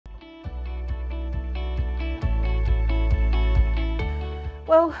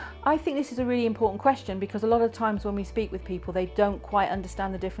Well, I think this is a really important question because a lot of times when we speak with people, they don't quite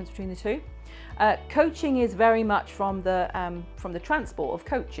understand the difference between the two. Coaching is very much from the transport of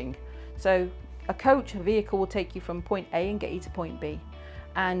coaching. So a coach, a vehicle, will take you from point A and get you to point B,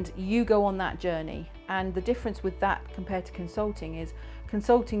 and you go on that journey. And the difference with that compared to consulting is,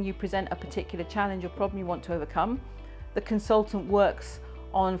 consulting, you present a particular challenge or problem you want to overcome. The consultant works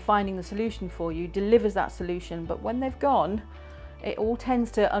on finding the solution for you, delivers that solution, but when they've gone, it all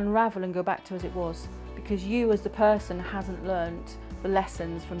tends to unravel and go back to as it was, because you as the person hasn't learned the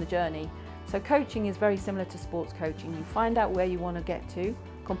lessons from the journey. So coaching is very similar to sports coaching. You find out where you want to get to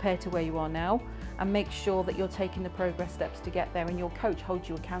compared to where you are now, and make sure that you're taking the progress steps to get there, and your coach holds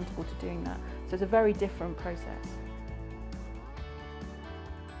you accountable to doing that. So it's a very different process.